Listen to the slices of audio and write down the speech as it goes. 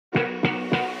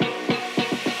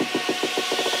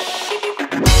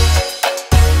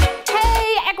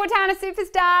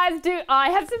superstars, do I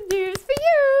have some news for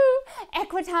you?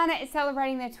 EQUITANA is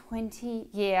celebrating their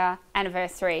 20-year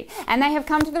anniversary, and they have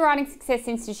come to the Riding Success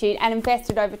Institute and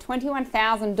invested over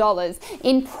 $21,000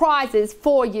 in prizes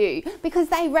for you, because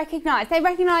they recognise they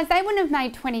wouldn't have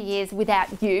made 20 years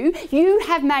without you. You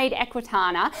have made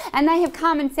EQUITANA, and they have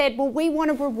come and said, well, we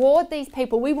want to reward these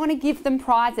people. We want to give them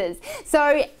prizes.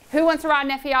 So who wants to ride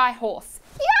an FEI horse?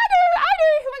 Yeah, I do.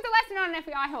 Who wants a lesson on an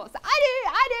FEI horse? I do.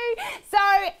 So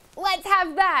let's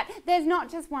have that. There's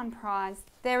not just one prize.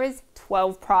 There is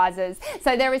 12 prizes.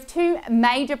 So there is 2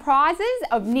 major prizes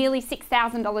of nearly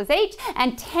 $6,000 each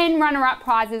and 10 runner-up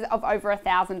prizes of over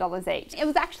 $1,000 each. It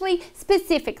was actually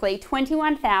specifically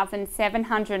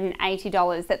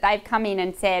 $21,780 that they've come in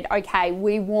and said, okay,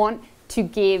 we want to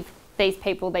give these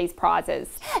people these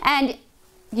prizes. And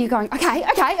you're going, okay,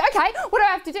 what do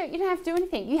I have to do? You don't have to do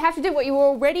anything. You have to do what you were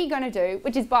already going to do,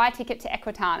 which is buy a ticket to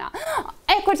EQUITANA.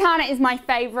 EQUITANA is my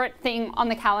favourite thing on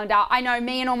the calendar. I know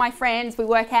me and all my friends, we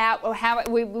work out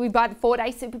we buy the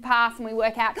 4-day super pass, and we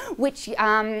work out which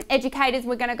educators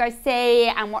we're going to go see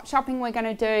and what shopping we're going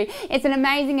to do. It's an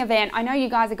amazing event. I know you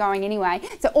guys are going anyway.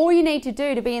 So all you need to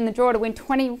do to be in the draw to win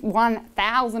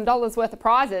 $21,000 worth of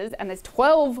prizes, and there's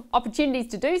 12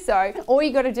 opportunities to do so, all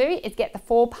you got to do is get the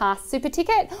 4-pass super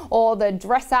ticket or the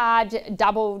dressage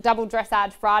double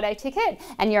dressage Friday ticket,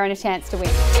 and you're in a chance to win.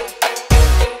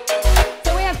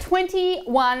 So we have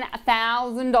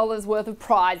 $21,000 worth of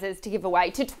prizes to give away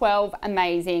to 12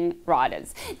 amazing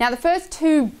riders. Now the first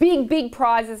 2 big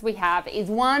prizes we have is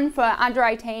one for under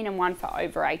 18 and one for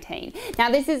over 18. Now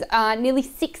this is nearly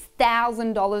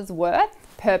 $6,000 worth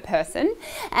per person,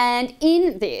 and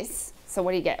in this, so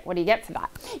what do you get? What do you get for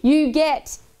that? You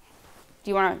get, do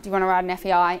you want to ride an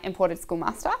FEI imported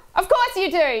schoolmaster? Of course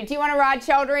you do. Do you want to ride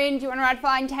shoulder in? Do you want to ride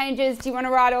flying changes? Do you want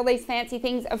to ride all these fancy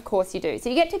things? Of course you do. So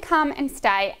you get to come and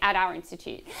stay at our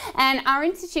institute. And our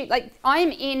institute, like, I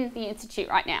am in the institute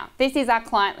right now. This is our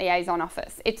client liaison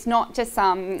office. It's not just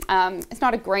it's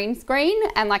not a green screen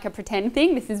and like a pretend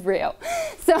thing. This is real.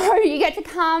 So you get to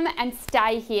come and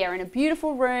stay here in a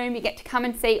beautiful room. You get to come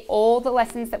and see all the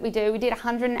lessons that we do. We did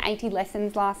 180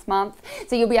 lessons last month.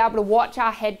 So you'll be able to watch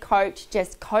our head coach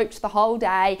just coach the whole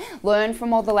day, learn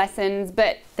from all the lessons,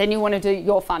 but then you want to do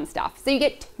your fun stuff. So you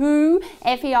get 2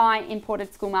 FEI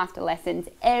imported schoolmaster lessons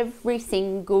every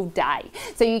single day.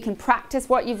 So you can practice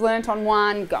what you've learnt on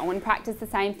one, go and practice the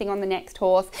same thing on the next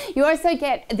horse. You also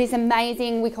get this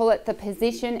amazing, we call it the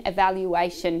position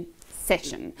evaluation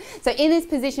session. So in this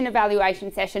position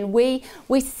evaluation session, we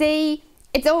see,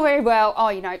 it's all very well, oh,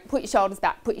 you know, put your shoulders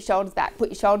back, put your shoulders back, put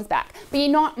your shoulders back. But you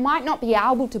might not be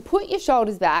able to put your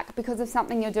shoulders back because of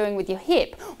something you're doing with your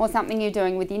hip or something you're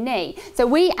doing with your knee. So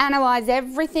we analyse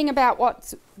everything about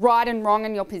what's right and wrong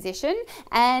in your position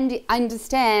and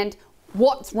understand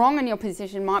what's wrong in your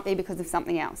position might be because of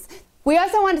something else. We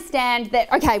also understand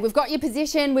that, okay, we've got your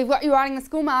position, we've got you riding the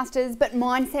schoolmasters, but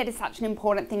mindset is such an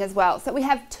important thing as well. So we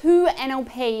have 2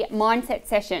 NLP mindset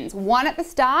sessions, one at the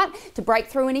start to break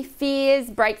through any fears,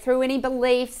 break through any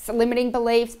beliefs, limiting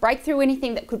beliefs, break through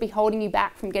anything that could be holding you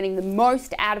back from getting the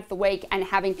most out of the week and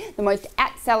having the most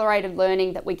accelerated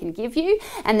learning that we can give you.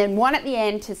 And then one at the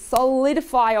end to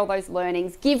solidify all those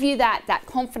learnings, give you that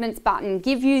confidence button,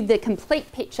 give you the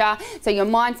complete picture so your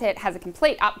mindset has a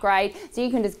complete upgrade so you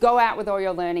can just go out with all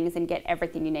your learnings and get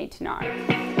everything you need to know.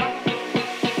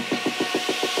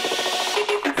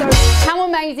 So how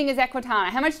amazing is EQUITANA?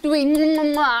 How much do we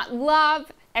love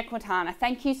EQUITANA?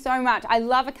 Thank you so much. I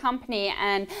love a company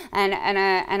and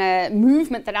a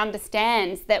movement that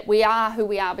understands that we are who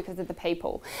we are because of the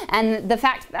people. And the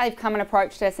fact that they've come and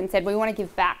approached us and said we want to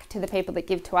give back to the people that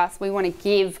give to us. We want to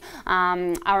give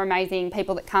our amazing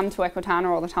people that come to EQUITANA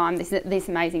all the time this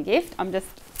amazing gift. I'm just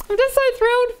so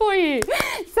thrilled for you.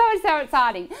 So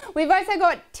exciting. We've also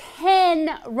got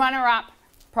 10 runner-up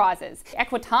prizes.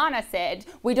 EQUITANA said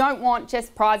we don't want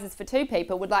just prizes for 2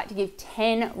 people. We'd like to give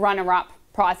 10 runner-up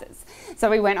prizes. So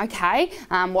we went, okay,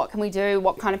 what can we do?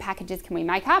 What kind of packages can we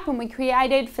make up? And we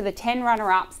created for the 10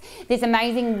 runner-ups this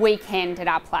amazing weekend at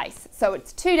our place. So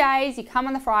it's 2 days, you come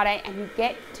on the Friday and you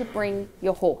get to bring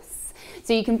your horse.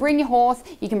 So you can bring your horse,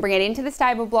 you can bring it into the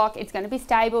stable block. It's going to be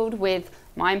stabled with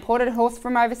my imported horse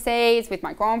from overseas, with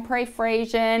my Grand Prix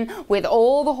Frisian, with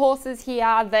all the horses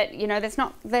here that, you know,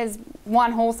 there's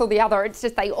one horse or the other. It's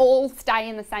just they all stay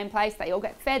in the same place. They all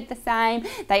get fed the same.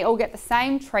 They all get the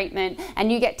same treatment,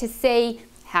 and you get to see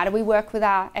how do we work with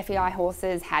our FEI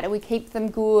horses? How do we keep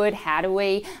them good? How do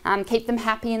we keep them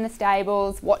happy in the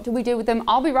stables? What do we do with them?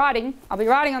 I'll be riding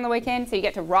on the weekend, so you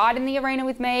get to ride in the arena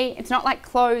with me. It's not like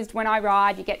closed when I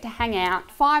ride, you get to hang out.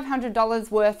 $500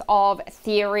 worth of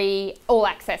theory all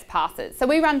access passes. So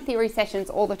we run theory sessions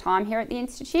all the time here at the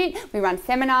Institute. We run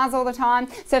seminars all the time.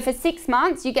 So for 6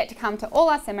 months, you get to come to all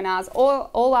our seminars,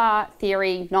 all our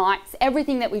theory nights,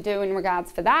 everything that we do in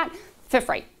regards for that, for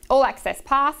free. All access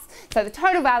pass. So the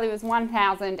total value is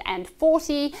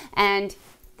 $1,040 and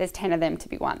there's 10 of them to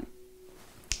be won.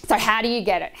 So how do you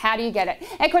get it? How do you get it?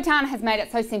 EQUITANA has made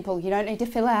it so simple. You don't need to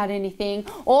fill out anything.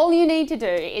 All you need to do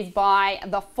is buy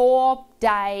the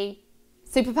 4-day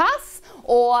Super Pass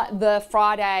or the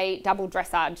Friday double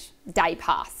dressage day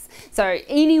pass. So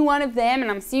any one of them,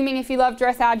 and I'm assuming if you love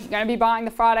dressage, you're going to be buying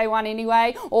the Friday one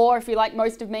anyway, or if you're like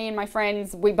most of me and my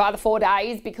friends, we buy the 4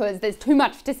 days because there's too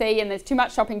much to see and there's too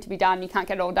much shopping to be done. You can't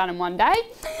get it all done in one day.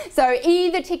 So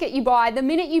either ticket you buy, the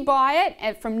minute you buy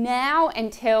it, from now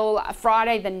until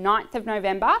Friday the 9th of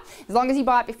November, as long as you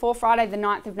buy it before Friday the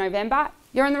 9th of November,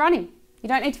 you're in the running. You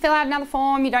don't need to fill out another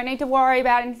form. You don't need to worry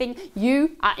about anything.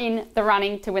 You are in the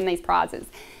running to win these prizes.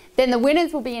 Then the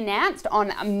winners will be announced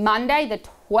on Monday, the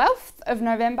 12th of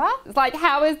November. It's like,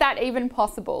 how is that even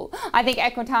possible? I think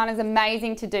EQUITANA is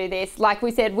amazing to do this. Like we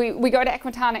said, we go to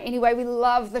EQUITANA anyway. We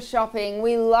love the shopping.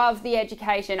 We love the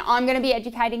education. I'm going to be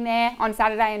educating there on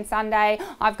Saturday and Sunday.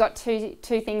 I've got two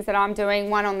things that I'm doing,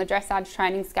 one on the dressage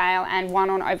training scale and one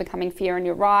on overcoming fear in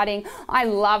your riding. I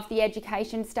love the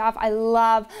education stuff. I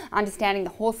love understanding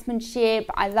the horsemanship.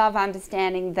 I love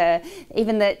understanding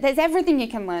there's everything you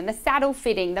can learn. The saddle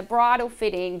fitting, the bridle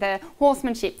fitting, the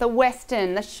horsemanship, the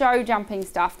western, the show jumping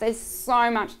stuff. There's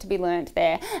so much to be learnt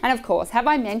there. And of course, have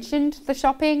I mentioned the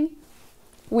shopping?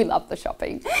 We love the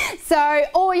shopping. So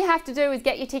all you have to do is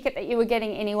get your ticket that you were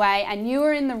getting anyway, and you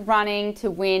are in the running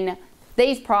to win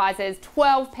these prizes.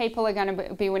 12 people are going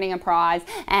to be winning a prize,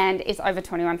 and it's over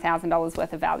 $21,000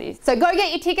 worth of value. So go get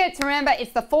your tickets. Remember,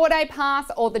 it's the 4-day pass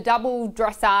or the double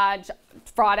dressage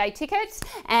Friday ticket,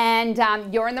 and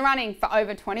you're in the running for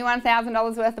over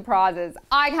 $21,000 worth of prizes.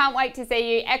 I can't wait to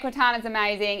see you. EQUITANA is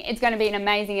amazing. It's going to be an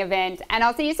amazing event, and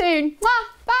I'll see you soon.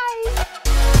 Mwah! Bye.